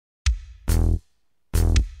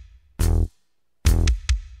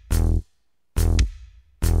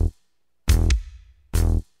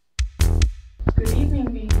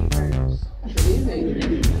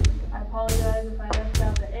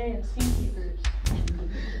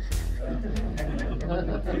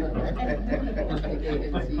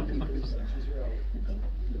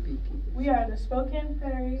We are the Spokane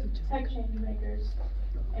Prairie Tech Changemakers,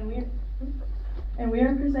 and we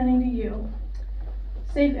are presenting to you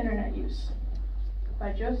Safe Internet Use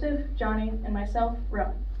by Joseph, Johnny, and myself,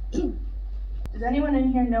 Rowan. Does anyone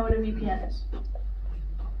in here know what a VPN is?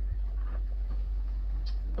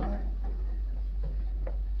 All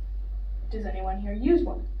right. Does anyone here use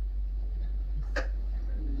one?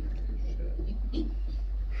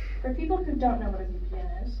 For people who don't know what a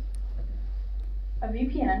VPN is, a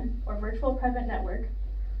VPN, or virtual private network,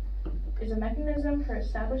 is a mechanism for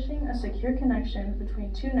establishing a secure connection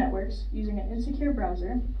between two networks using an insecure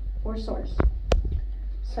browser or source,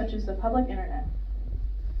 such as the public internet.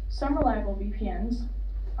 Some reliable VPNs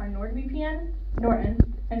are NordVPN, Norton,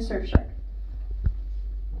 and Surfshark.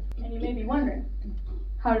 And you may be wondering,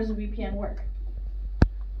 how does a VPN work?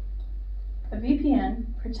 A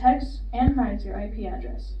VPN protects and hides your IP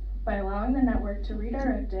address by allowing the network to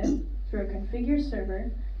redirect it through a configured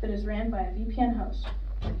server that is ran by a VPN host.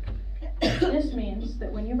 This means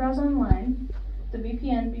that when you browse online, the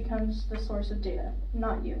VPN becomes the source of data,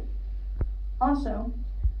 not you. Also,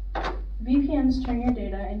 VPNs turn your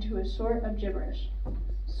data into a sort of gibberish.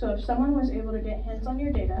 So if someone was able to get hands on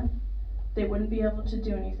your data, they wouldn't be able to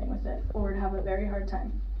do anything with it, or would have a very hard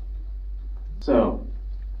time. So,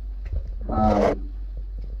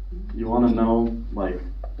 you want to know like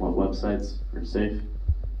what websites are safe,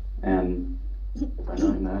 and by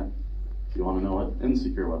knowing that, you want to know what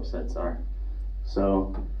insecure websites are.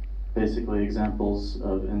 So basically examples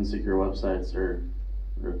of insecure websites or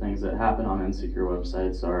things that happen on insecure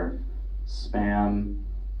websites are spam,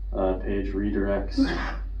 page redirects,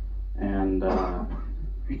 and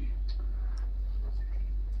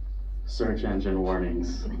search engine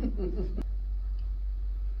warnings.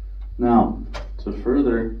 Now, to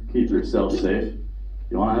further keep yourself safe,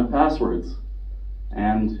 you want to have passwords,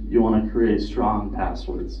 and you want to create strong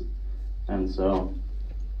passwords. And so,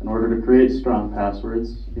 in order to create strong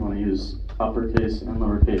passwords, you want to use uppercase and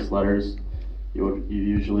lowercase letters. You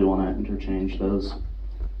usually want to interchange those.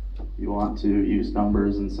 You want to use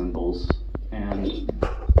numbers and symbols, and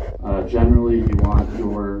generally you want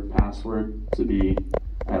your password to be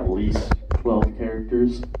at least 12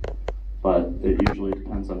 characters, but it usually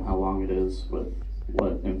depends on how long it is with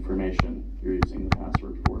what information you're using the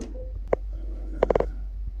password for.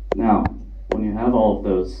 Now, when you have all of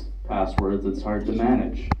those passwords, it's hard to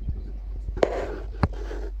manage.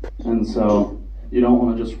 And so you don't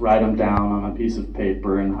want to just write them down on a piece of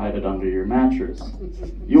paper and hide it under your mattress.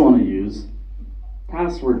 You want to use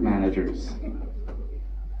password managers.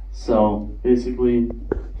 So basically,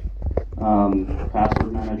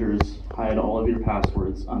 password managers hide all of your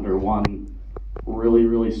passwords under one really,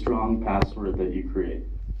 really strong password that you create.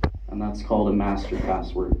 And that's called a master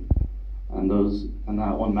password. And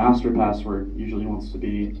that one master password usually wants to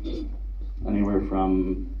be anywhere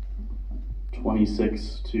from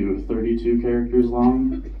 26 to 32 characters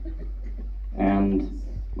long. And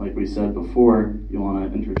like we said before, you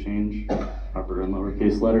want to interchange upper and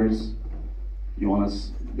lowercase letters. You want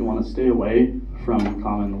to stay away from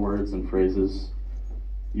common words and phrases.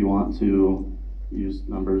 You want to use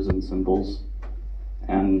numbers and symbols.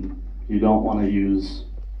 And you don't want to use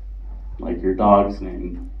like your dog's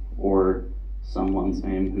name or someone's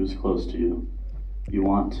name who's close to you. You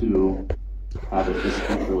want to have it just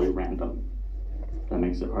completely random. That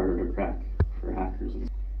makes it harder to crack for hackers.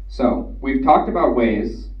 So, we've talked about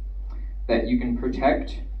ways that you can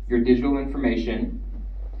protect your digital information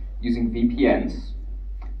using VPNs,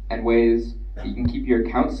 and ways that you can keep your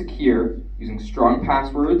account secure using strong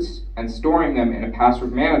passwords and storing them in a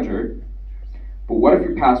password manager. But what if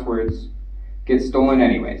your passwords get stolen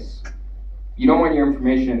anyways? You don't want your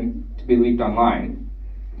information to be leaked online.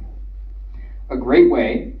 A great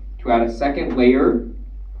way to add a second layer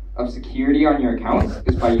of security on your accounts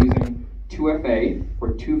is by using 2FA,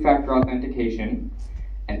 or two-factor authentication,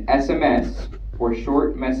 and SMS, or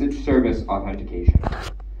short message service authentication.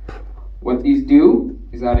 What these do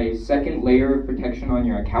is add a second layer of protection on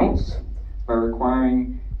your accounts by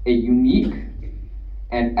requiring a unique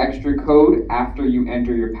and extra code after you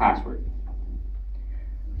enter your password.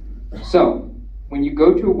 So, when you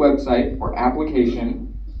go to a website or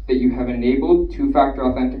application that you have enabled two-factor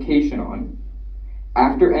authentication on,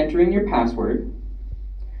 after entering your password,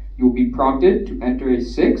 you will be prompted to enter a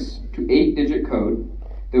 6 to 8-digit code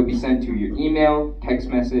that will be sent to your email, text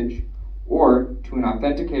message, or to an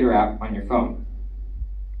authenticator app on your phone.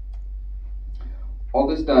 All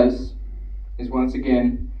this does is once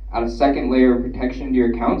again add a second layer of protection to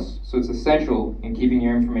your accounts, so it's essential in keeping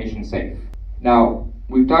your information safe. Now,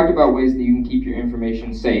 we've talked about ways that you can keep your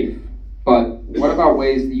information safe, but what about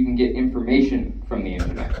ways that you can get information from the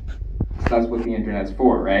internet? That's what the internet's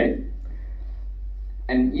for, right?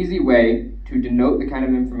 An easy way to denote the kind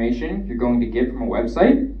of information you're going to get from a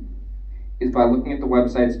website is by looking at the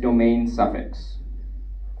website's domain suffix.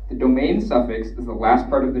 The domain suffix is the last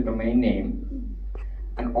part of the domain name,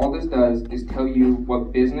 and all this does is tell you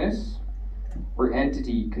what business or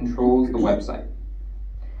entity controls the website.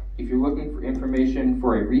 If you're looking for information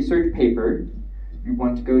for a research paper, you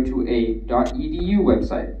want to go to a .edu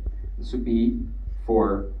website. This would be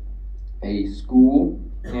for a school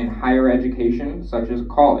in higher education, such as a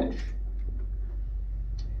college.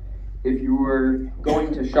 If you were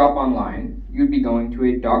going to shop online, you'd be going to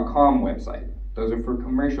a .com website. Those are for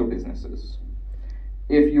commercial businesses.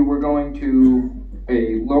 If you were going to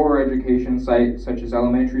a lower education site, such as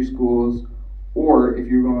elementary schools, or if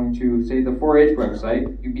you're going to, say, the 4-H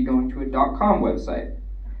website, you'd be going to a .com website.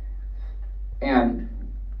 And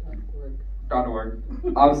 .org.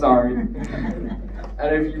 I'm sorry. And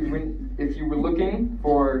if you were looking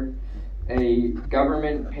for a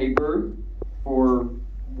government paper for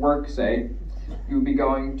work, say, you would be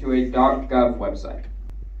going to a .gov website.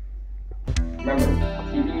 Remember,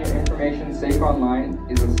 keeping your information safe online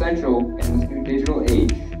is essential in this new digital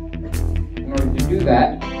age. In order to do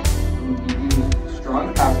that, you need to use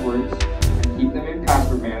strong passwords and keep them in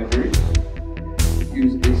password managers.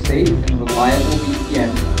 Use a safe and reliable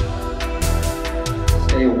VPN.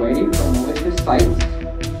 Stay away from malicious sites.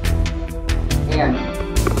 And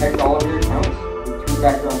protect all of your accounts with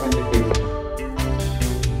two-factor authentication.